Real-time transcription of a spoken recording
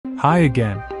Hi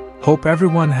again. Hope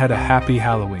everyone had a happy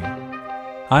Halloween.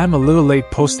 I am a little late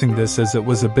posting this as it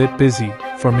was a bit busy,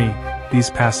 for me,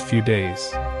 these past few days.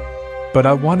 But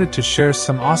I wanted to share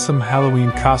some awesome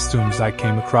Halloween costumes I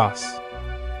came across.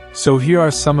 So here are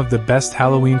some of the best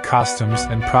Halloween costumes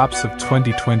and props of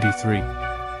 2023.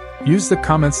 Use the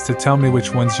comments to tell me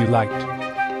which ones you liked.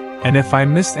 And if I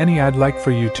missed any, I'd like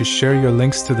for you to share your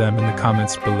links to them in the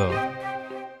comments below.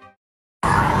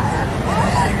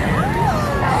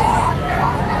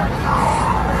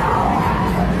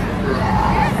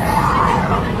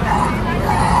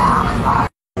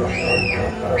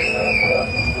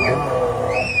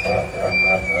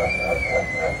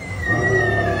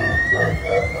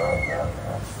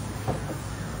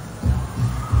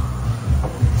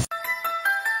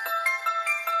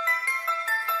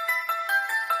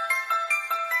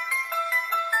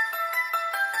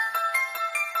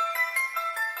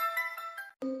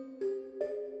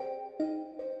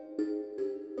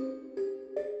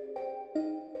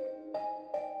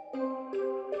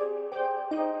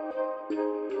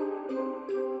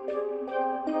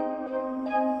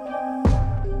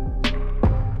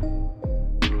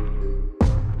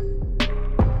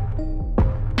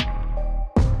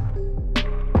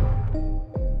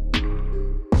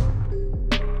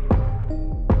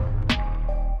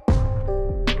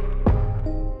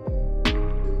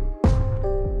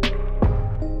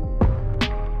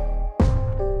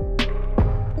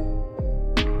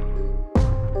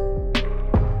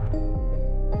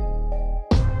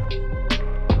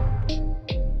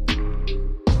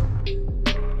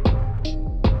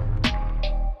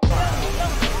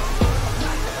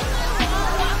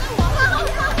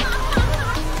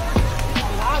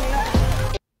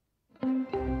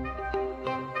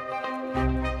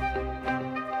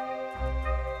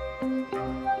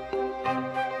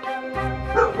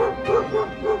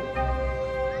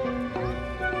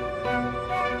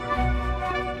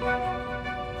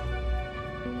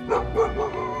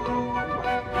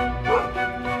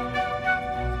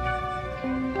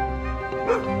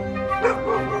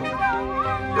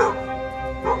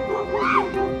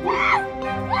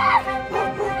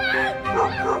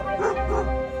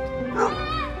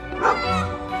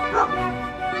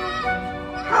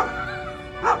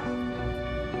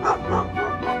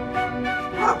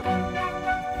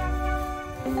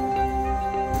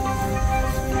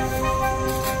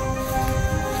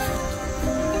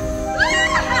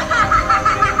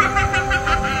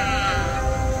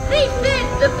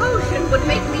 The potion would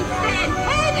make me stand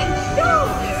head and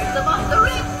shoulders above the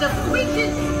rest of the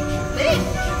witches. This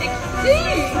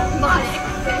exceeds my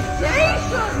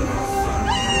expectations.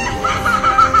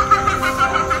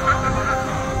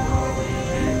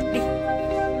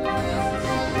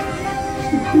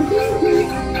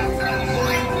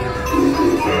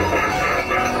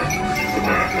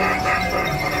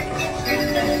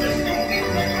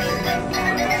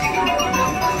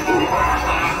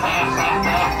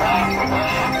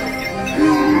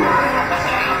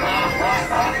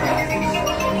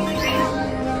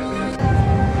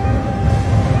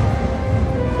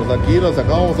 Pues aquí nos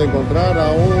acabamos de encontrar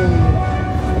a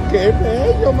un... ¡Qué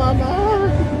bello, mamá!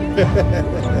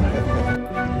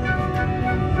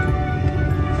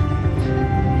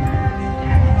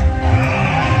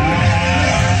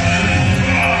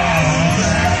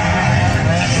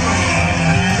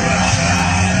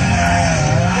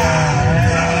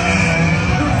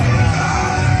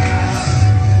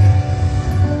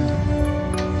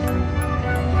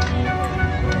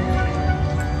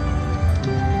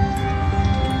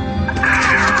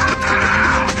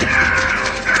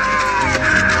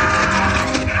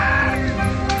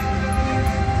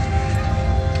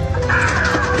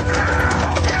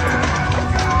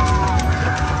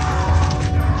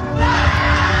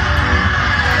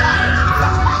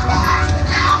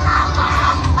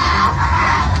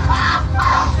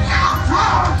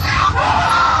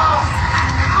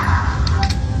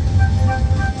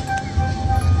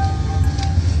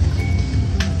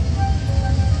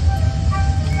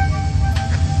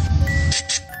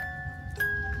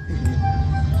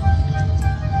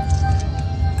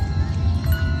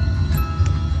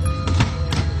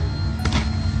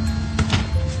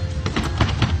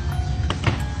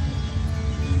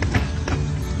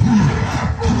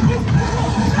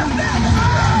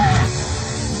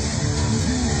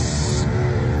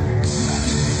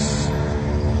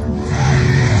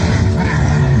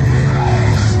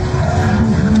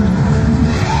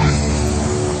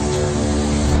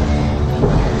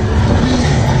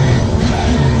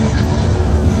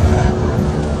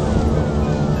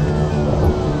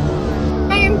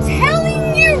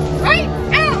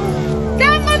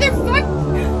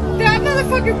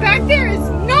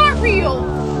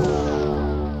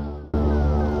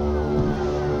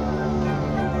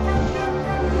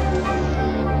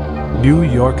 New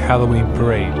York Halloween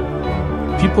parade.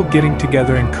 People getting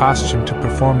together in costume to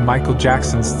perform Michael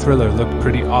Jackson's Thriller looked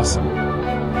pretty awesome.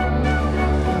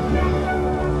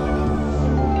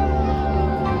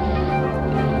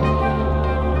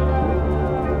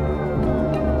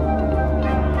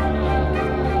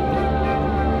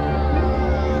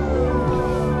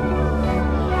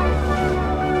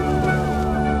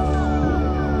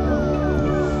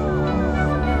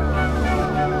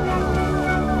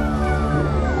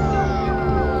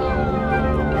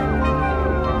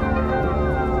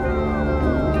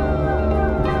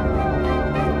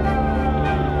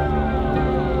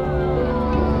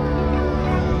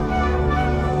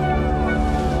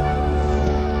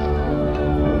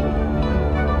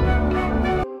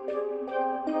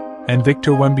 And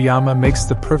Victor Wembanyama makes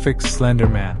the perfect Slender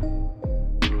Man.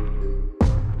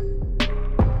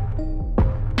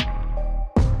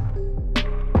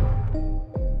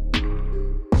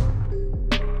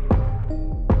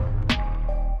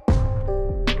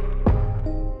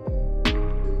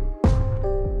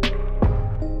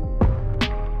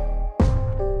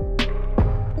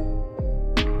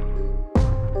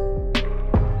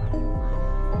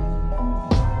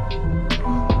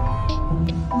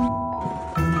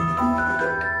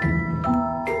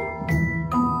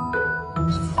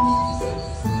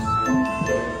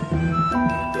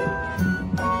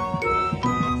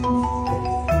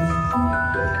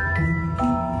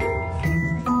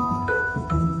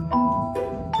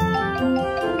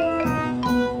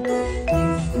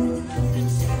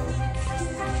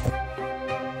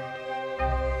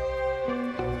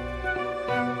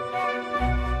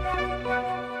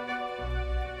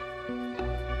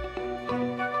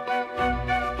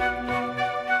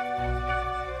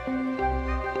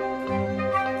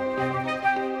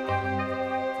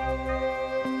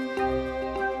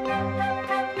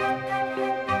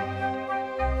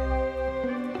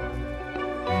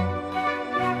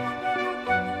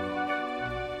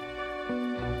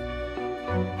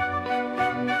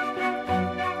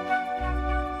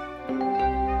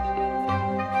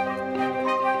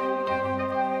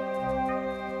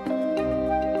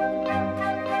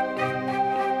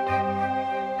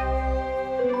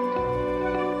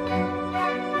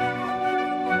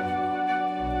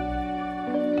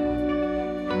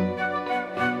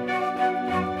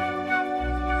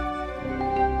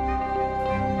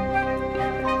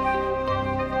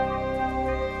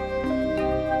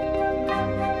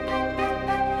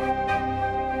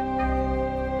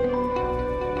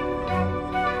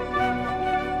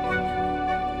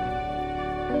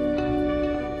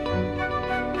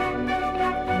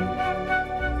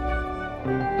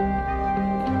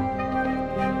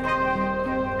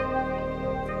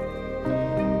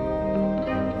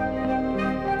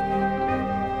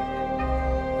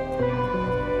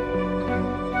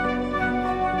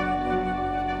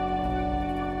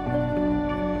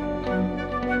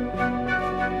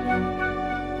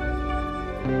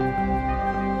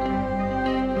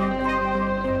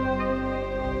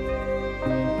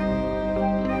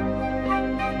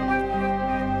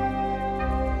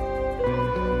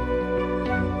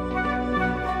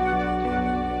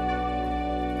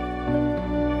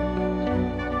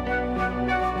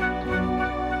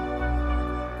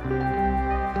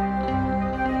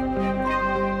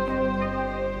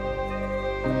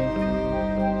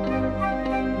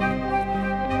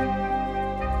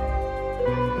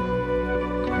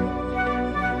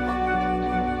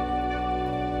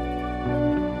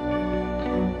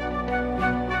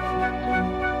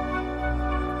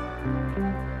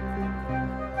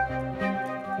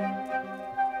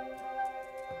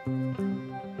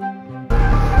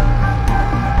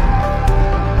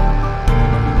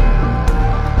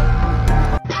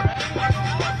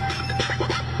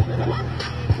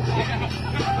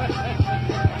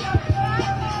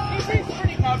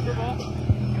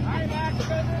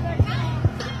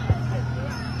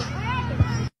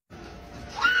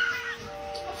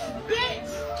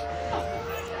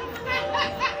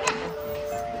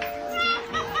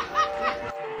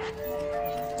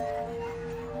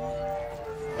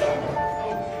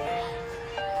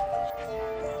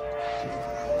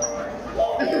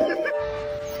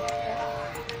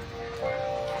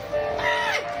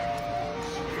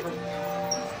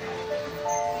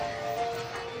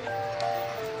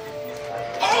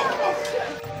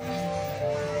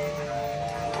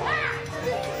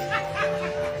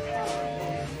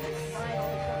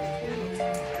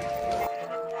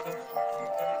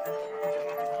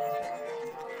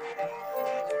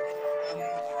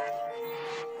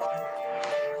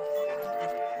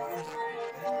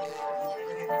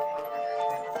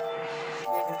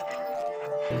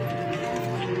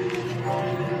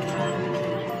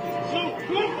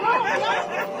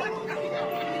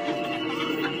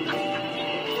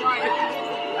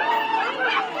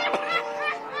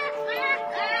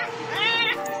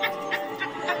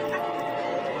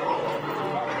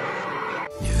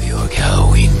 New York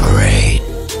Halloween Parade.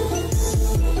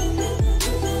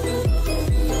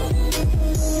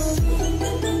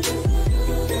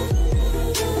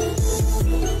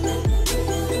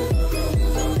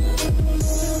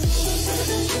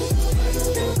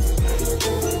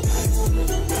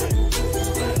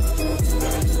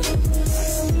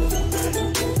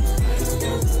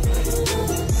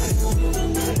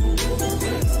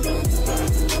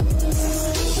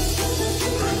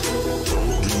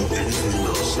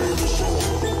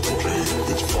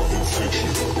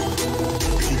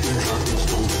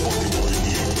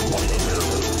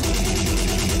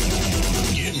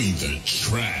 Give me the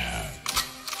track.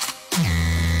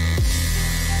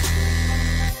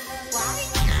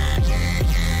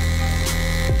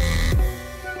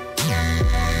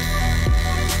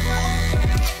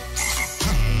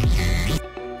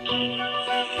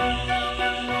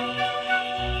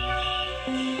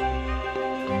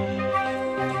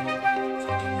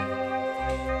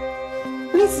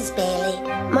 Mrs. Bailey,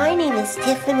 my name is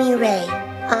Tiffany Ray.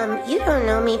 You don't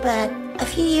know me, but a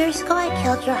few years ago I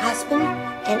killed your husband,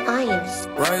 and I am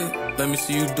Right, let me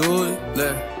see you do it,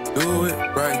 left, do it,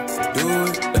 right, do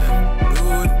it, left, do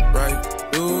it, right,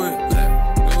 do it,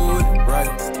 left, do it,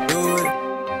 right, do it.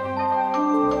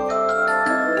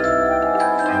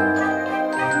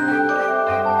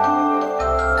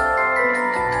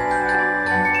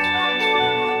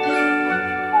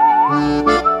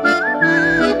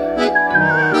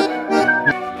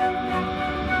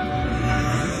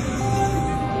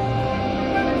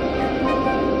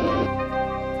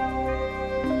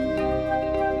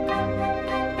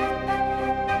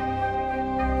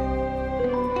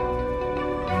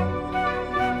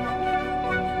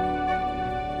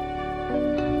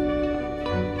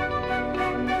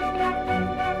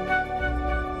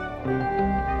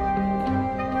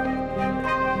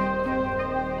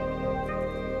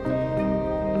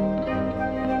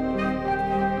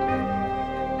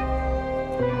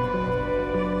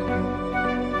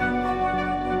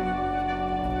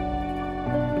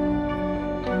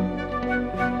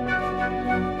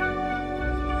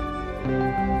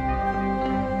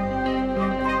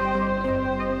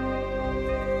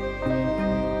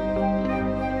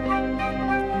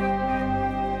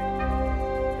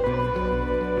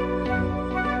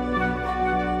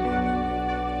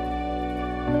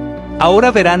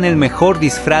 Ahora verán el mejor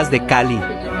disfraz de Cali.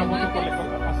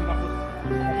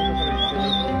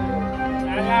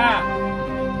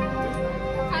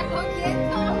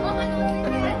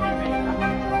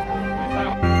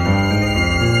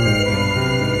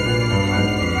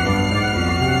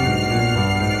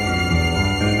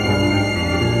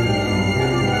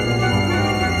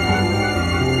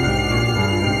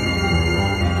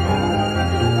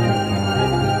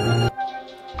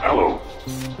 Hello.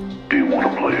 Do you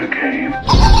want to play a game?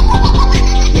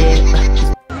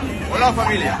 Hola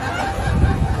familia.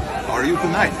 How are you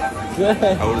tonight? Good.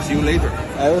 I will see you later.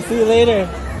 I will see you later.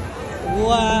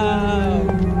 Wow.